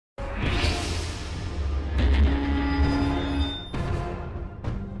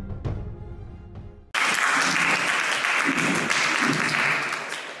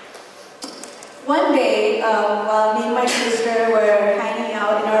One day, while me and my sister were hanging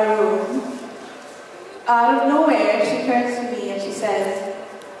out in our room, out of nowhere, she turns to me and she says,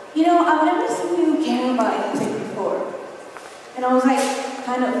 "You know, I've never seen you care about anything before." And I was like,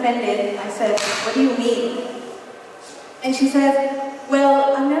 kind of offended. I said, "What do you mean?" And she said,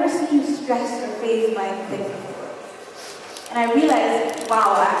 "Well, I've never seen you stressed or fazed by anything before." And I realized,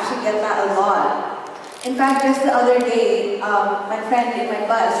 wow, I actually get that a lot. In fact, just the other day, my friend in my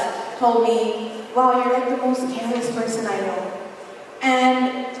bus told me, "Wow, you're like the most careless person I know." And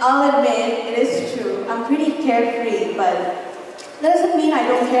I'll admit, it is true. I'm pretty carefree, but that doesn't mean I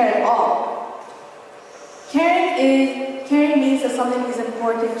don't care at all. Caring means that something is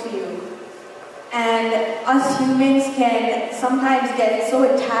important to you. And us humans can sometimes get so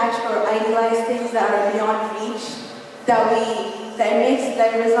attached or idealize things that are beyond reach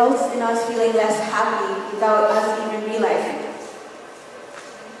that results in us feeling less happy without us even realizing it.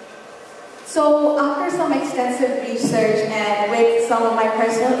 So after some extensive research and with some of my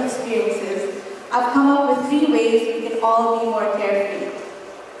personal experiences, I've come up with 3 ways we can all be more carefree.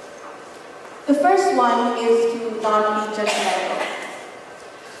 The first one is to not be judgmental.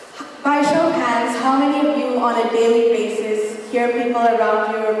 By show of hands, how many of you on a daily basis hear people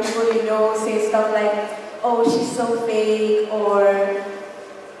around you or people you know say stuff like, "Oh, she's so fake," or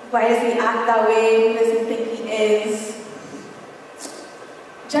 "Why does he act that way? Who does he think he is?"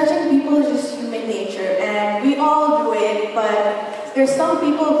 Judging people is just human nature, and we all do it, but there's some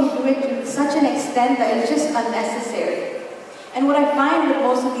people who do it to such an extent that it's just unnecessary. And what I find with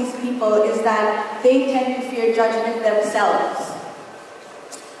most of these people is that they tend to fear judgment themselves.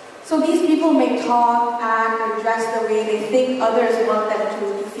 So these people may talk, act, or dress the way they think others want them to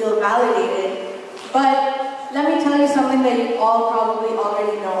feel validated, but let me tell you something that you all probably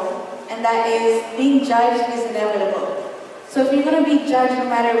already know, and that is being judged is inevitable. So if you're going to be judged no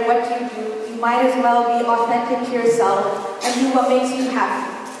matter what you do, you might as well be authentic to yourself and do what makes you happy.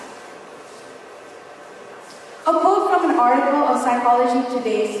 A quote from an article on Psychology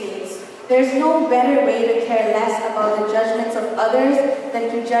Today states, "There's no better way to care less about the judgments of others than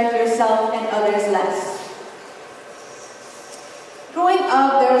to judge yourself and others less." Growing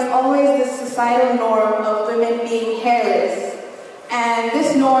up, there was always this societal norm of women being hairless, and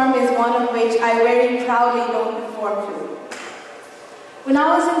this norm is one of which I very proudly don't conform to. When I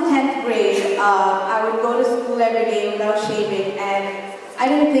was in 10th grade, I would go to school every day without shaving, and I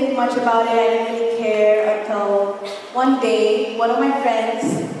didn't think much about it. I didn't really care until one day, one of my friends,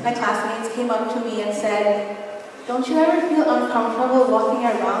 my classmates, came up to me and said, "Don't you ever feel uncomfortable walking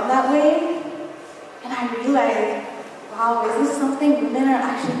around that way?" And I realized, wow, is this something women are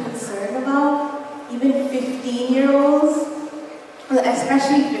actually concerned about? Even 15-year-olds? Well,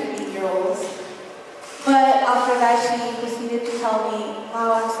 especially 15-year-olds. But after that, she proceeded to tell me,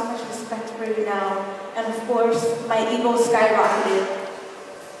 "Wow, I have so much respect for you now." And of course, my ego skyrocketed.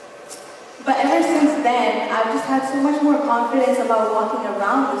 But ever since then, I've just had so much more confidence about walking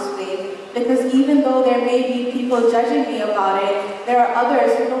around this way, because even though there may be people judging me about it, there are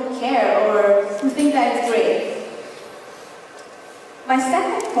others who don't care or who think that it's great. My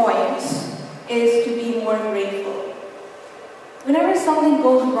second point is to be more grateful. Whenever something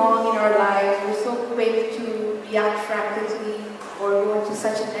goes wrong in our lives, we're so quick to react frantically or go into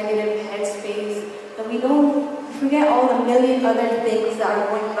such a negative headspace that we forget all the million other things that are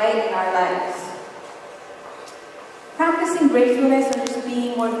going right in our lives. Practicing gratefulness and just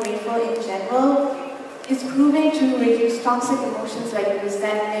being more grateful in general is proven to reduce toxic emotions like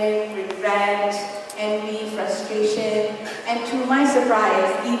resentment, regret, envy, frustration, and to my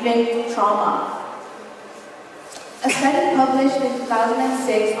surprise, even trauma. A study published in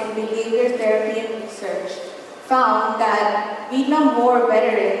 2006 on behavior therapy and research found that Vietnam War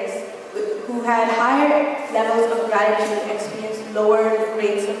veterans who had higher levels of gratitude experienced lower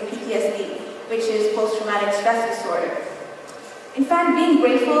rates of PTSD, which is post-traumatic stress disorder. In fact, being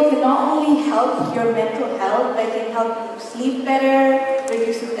grateful can not only help your mental health, but it can help you sleep better,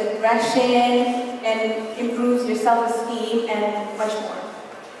 reduces aggression, and improves your self-esteem, and much more.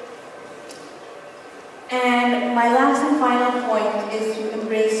 And my last and final point is to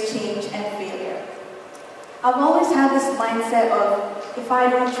embrace change and failure. I've always had this mindset of, if I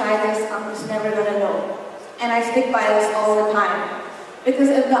don't try this, I'm just never gonna know. And I stick by this all the time. Because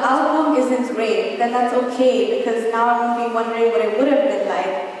if the outcome isn't great, then that's okay, because now I won't be wondering what it would have been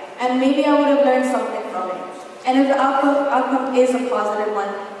like, and maybe I would have learned something from it. And if the outcome is a positive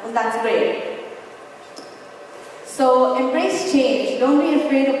one, then that's great. So embrace change. Don't be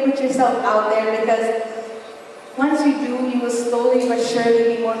afraid to put yourself out there, because once you do, you will slowly but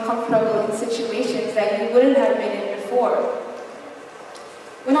surely be more comfortable in situations that you wouldn't have been in before.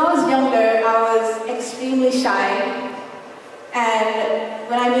 When I was younger, I was extremely shy. And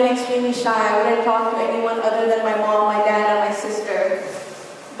when I mean extremely shy, I wouldn't talk to anyone other than my mom, my dad, and my sister.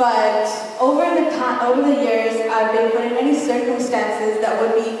 But over the years, I've been put in many circumstances that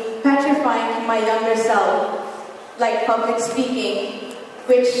would be petrifying to my younger self, like public speaking,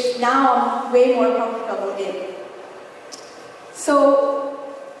 which now I'm way more comfortable in. So,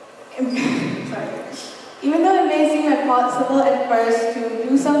 even though it may seem impossible at first to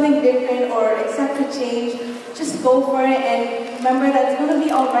do something different or accept a change, just go for it and remember that it's going to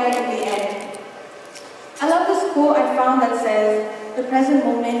be alright in the end. I love this quote I found that says, "The present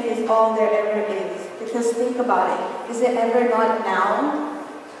moment is all there ever is." Because think about it, is it ever not now?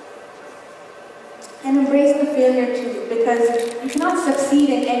 And embrace the failure too, because you cannot succeed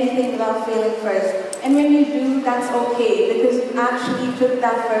in anything without failing first. And when you do, that's okay, because you actually took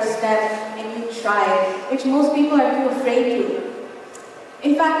that first step and you tried, which most people are too afraid to.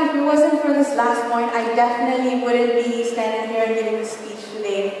 In fact, if it wasn't for this last point, I definitely wouldn't be standing here giving a speech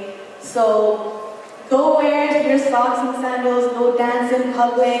today. So, go wear your socks and sandals, go dance in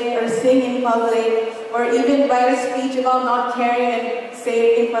public, or sing in public, or even write a speech about not caring and say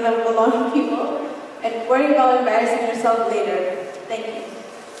it in front of a lot of people. And worry about embarrassing yourself later. Thank you.